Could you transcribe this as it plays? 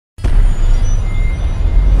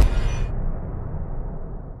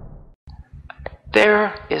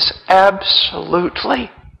There is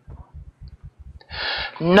absolutely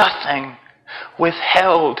nothing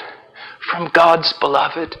withheld from God's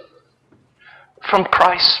beloved, from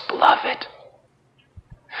Christ's beloved.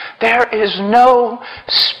 There is no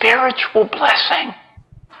spiritual blessing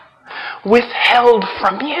withheld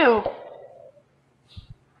from you.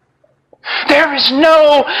 There is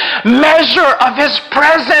no measure of His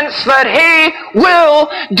presence that He will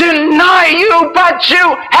deny you, but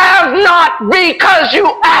you have not because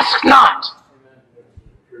you ask not.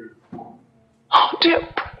 Oh dear,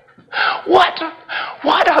 what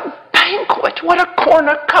a banquet, what a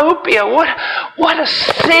cornucopia, what a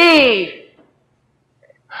sea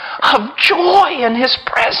of joy in His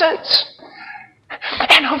presence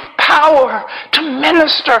and of power to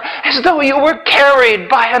minister as though you were carried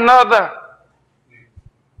by another.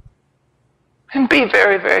 And be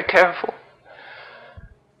very, very careful.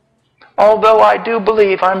 Although I do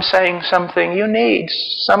believe I'm saying something you need.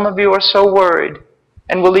 Some of you are so worried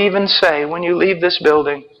and will even say when you leave this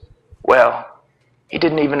building, well, he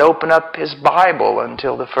didn't even open up his Bible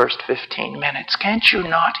until the first 15 minutes. Can't you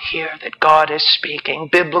not hear that God is speaking?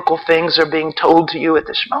 Biblical things are being told to you at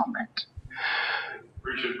this moment.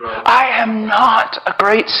 I am not a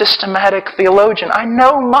great systematic theologian. I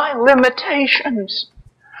know my limitations.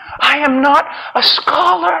 I am not a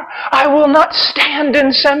scholar. I will not stand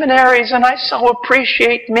in seminaries, and I so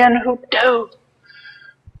appreciate men who do.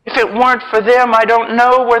 If it weren't for them, I don't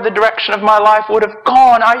know where the direction of my life would have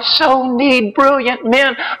gone. I so need brilliant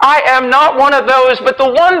men. I am not one of those, but the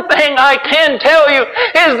one thing I can tell you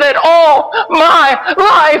is that all my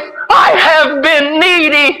life I have been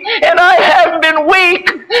needy, and I have been weak,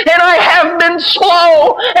 and I have been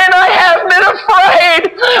slow, and I have been afraid,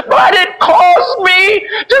 but it caused me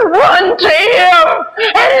to run to Him,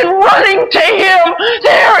 and in running to Him,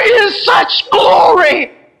 there is such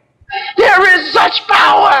glory. There is such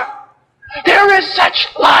power. There is such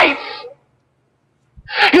life.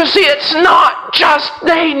 You see, it's not just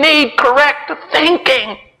they need correct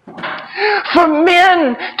thinking. For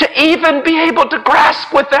men to even be able to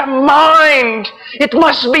grasp with their mind, it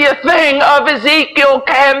must be a thing of Ezekiel,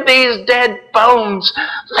 can these dead bones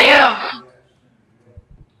live?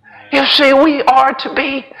 You see, we are to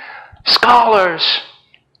be scholars,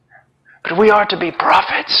 but we are to be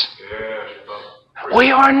prophets.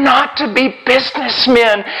 We are not to be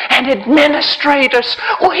businessmen and administrators.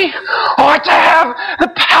 We are to have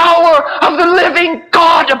the power of the living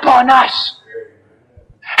God upon us.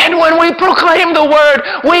 And when we proclaim the Word,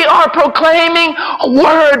 we are proclaiming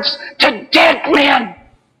words to dead men.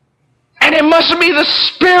 And it must be the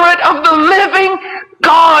Spirit of the living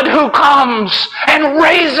God who comes and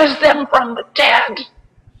raises them from the dead.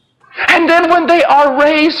 And then when they are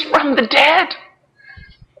raised from the dead,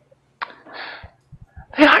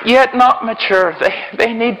 they are yet not mature.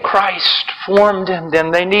 They need Christ formed in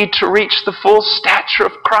them. They need to reach the full stature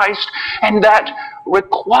of Christ, and that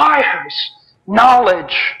requires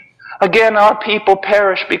knowledge. Again, our people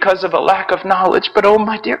perish because of a lack of knowledge. But oh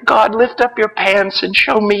my dear God, lift up your pants and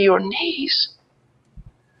show me your knees.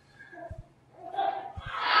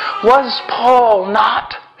 Was Paul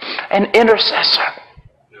not an intercessor?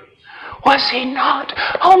 Was he not?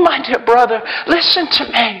 Oh my dear brother, listen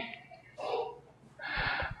to me.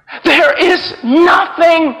 There is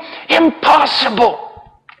nothing impossible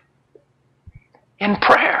in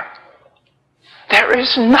prayer. There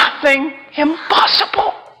is nothing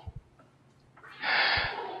impossible.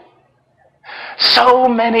 So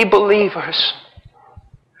many believers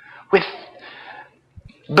with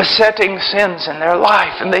besetting sins in their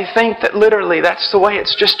life, and they think that literally that's the way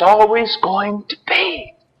it's just always going to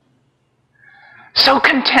be. So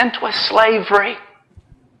content with slavery.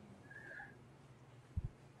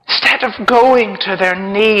 Instead of going to their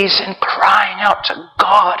knees and crying out to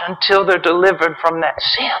God until they're delivered from that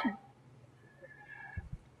sin.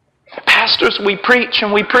 Pastors, we preach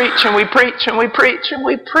and we preach and we preach and we preach and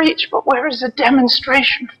we preach, but where is the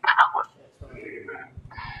demonstration of power?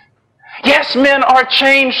 Yes, men are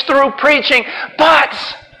changed through preaching, but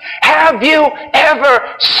have you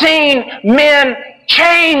ever seen men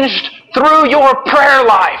changed through your prayer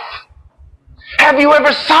life? Have you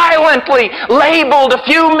ever silently labeled a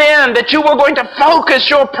few men that you were going to focus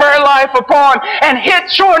your prayer life upon and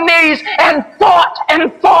hit your knees and thought and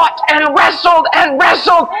wrestled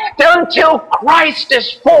until Christ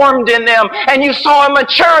is formed in them, and you saw a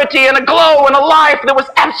maturity and a glow and a life that was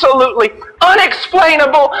absolutely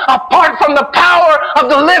unexplainable apart from the power of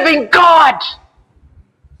the living God?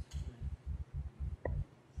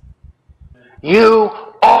 You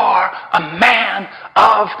are a man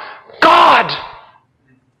of God.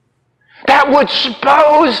 that would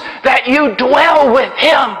suppose that you dwell with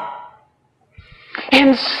Him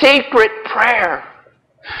in secret prayer.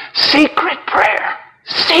 Secret prayer.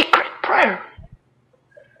 Secret prayer.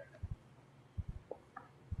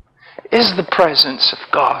 Is the presence of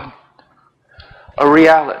God a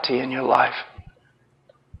reality in your life?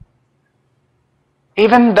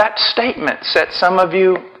 Even that statement set some of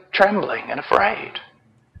you trembling and afraid.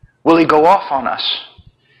 Will He go off on us?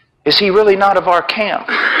 Is He really not of our camp?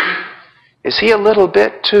 Is He a little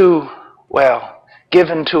bit too,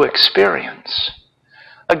 given to experience?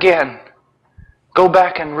 Again, go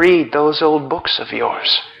back and read those old books of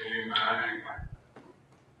yours.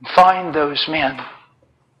 Find those men.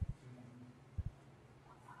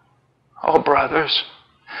 Oh, brothers,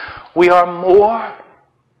 we are more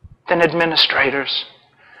than administrators.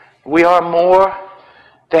 We are more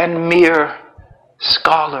than mere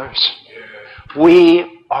scholars.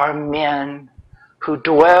 We are men who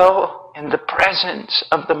dwell in the presence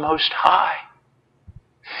of the Most High.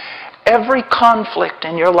 Every conflict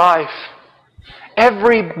in your life,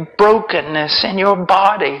 every brokenness in your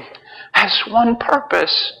body has one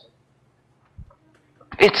purpose.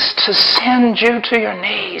 It's to send you to your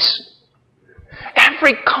knees.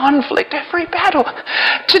 Every conflict, every battle.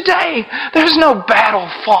 Today, there's no battle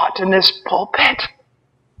fought in this pulpit.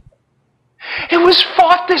 It was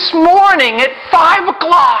fought this morning at 5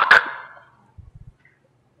 o'clock.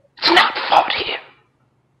 It's not fought here.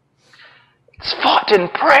 It's fought in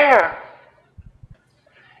prayer.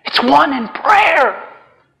 It's won in prayer.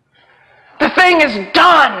 The thing is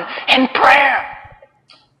done in prayer.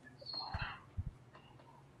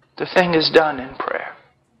 The thing is done in prayer.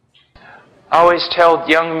 I always tell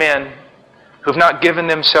young men who've not given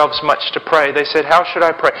themselves much to pray, they said, how should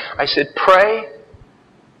I pray? I said, pray,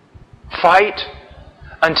 fight,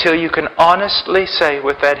 until you can honestly say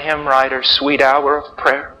with that hymn writer, sweet hour of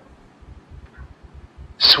prayer.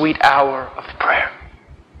 Sweet hour of prayer.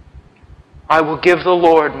 I will give the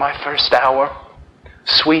Lord my first hour.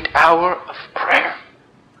 Sweet hour of prayer.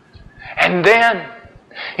 And then,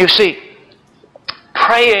 you see,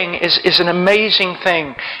 praying is an amazing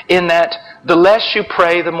thing in that the less you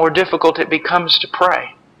pray, the more difficult it becomes to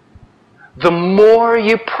pray. The more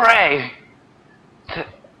you pray,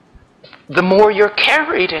 the more you're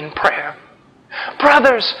carried in prayer.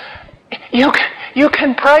 Brothers, you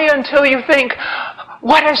can pray until you think,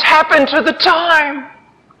 what has happened to the time?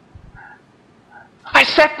 I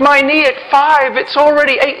set my knee at 5, it's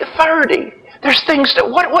already 8:30. There's things that,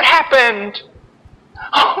 what happened?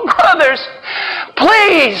 Oh, brothers,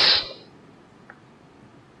 please,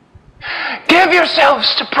 give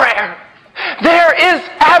yourselves to prayer. There is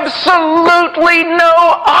absolutely no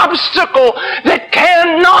obstacle that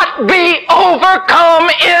cannot be overcome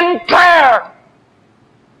in prayer.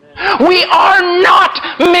 We are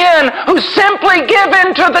not men who simply give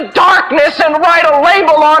into the darkness and write a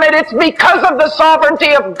label on it. It's because of the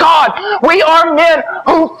sovereignty of God. We are men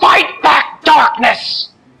who fight back darkness.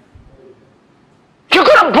 You're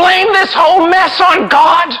going to blame this whole mess on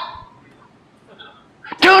God?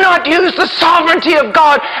 Do not use the sovereignty of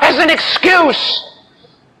God as an excuse.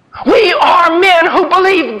 We are men who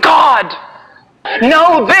believe God.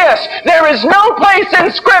 Know this, there is no place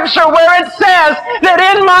in Scripture where it says that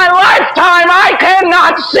in my lifetime I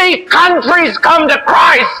cannot see countries come to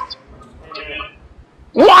Christ.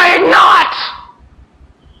 Why not?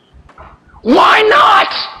 Why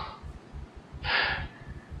not?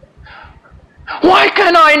 Why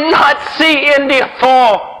can I not see India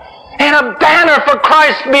fall and a banner for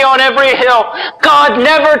Christ be on every hill? God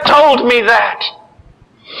never told me that.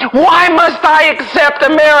 Why must I accept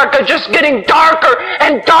America just getting darker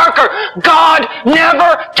and darker? God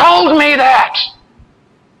never told me that.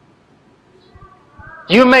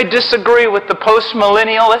 You may disagree with the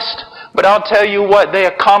post-millennialist, but I'll tell you what, they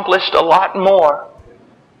accomplished a lot more,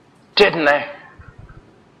 didn't they?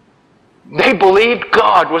 They believed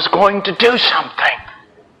God was going to do something.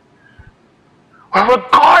 Well,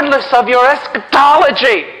 regardless of your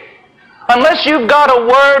eschatology, unless you've got a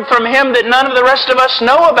word from Him that none of the rest of us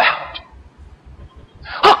know about.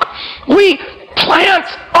 Look, we plant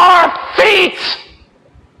our feet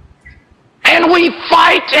and we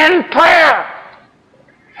fight in prayer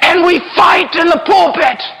and we fight in the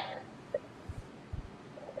pulpit.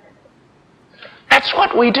 That's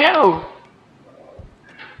what we do.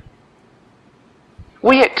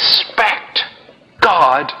 We expect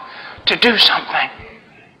God to do something.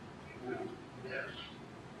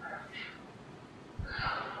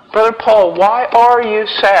 Brother Paul, why are you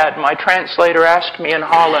sad? My translator asked me in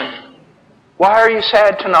Holland. Why are you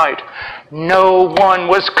sad tonight? No one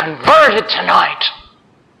was converted tonight.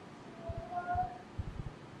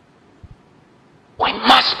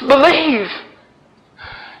 believe.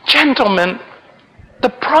 Gentlemen, the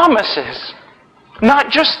promises,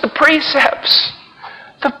 not just the precepts,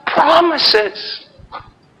 the promises.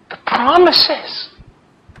 The promises.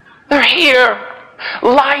 They're here.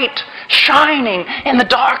 Light shining in the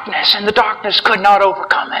darkness, and the darkness could not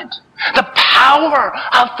overcome it. The power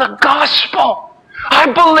of the gospel. I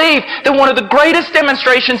believe that one of the greatest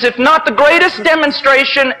demonstrations, if not the greatest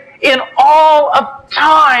demonstration in all of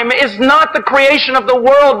time, is not the creation of the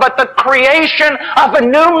world, but the creation of a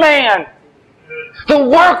new man. The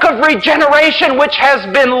work of regeneration, which has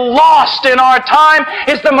been lost in our time,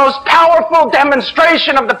 is the most powerful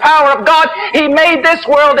demonstration of the power of God. He made this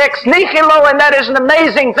world ex nihilo, and that is an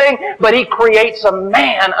amazing thing, but He creates a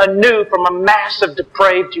man anew from a mass of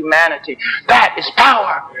depraved humanity. That is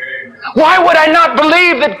power. Why would I not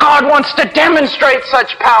believe that God wants to demonstrate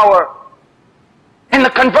such power in the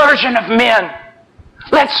conversion of men?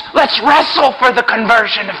 Let's wrestle for the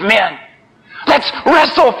conversion of men. Let's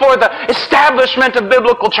wrestle for the establishment of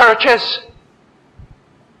biblical churches.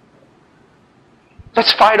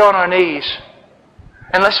 Let's fight on our knees.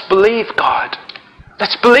 And let's believe God.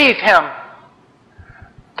 Let's believe Him.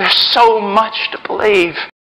 There's so much to believe.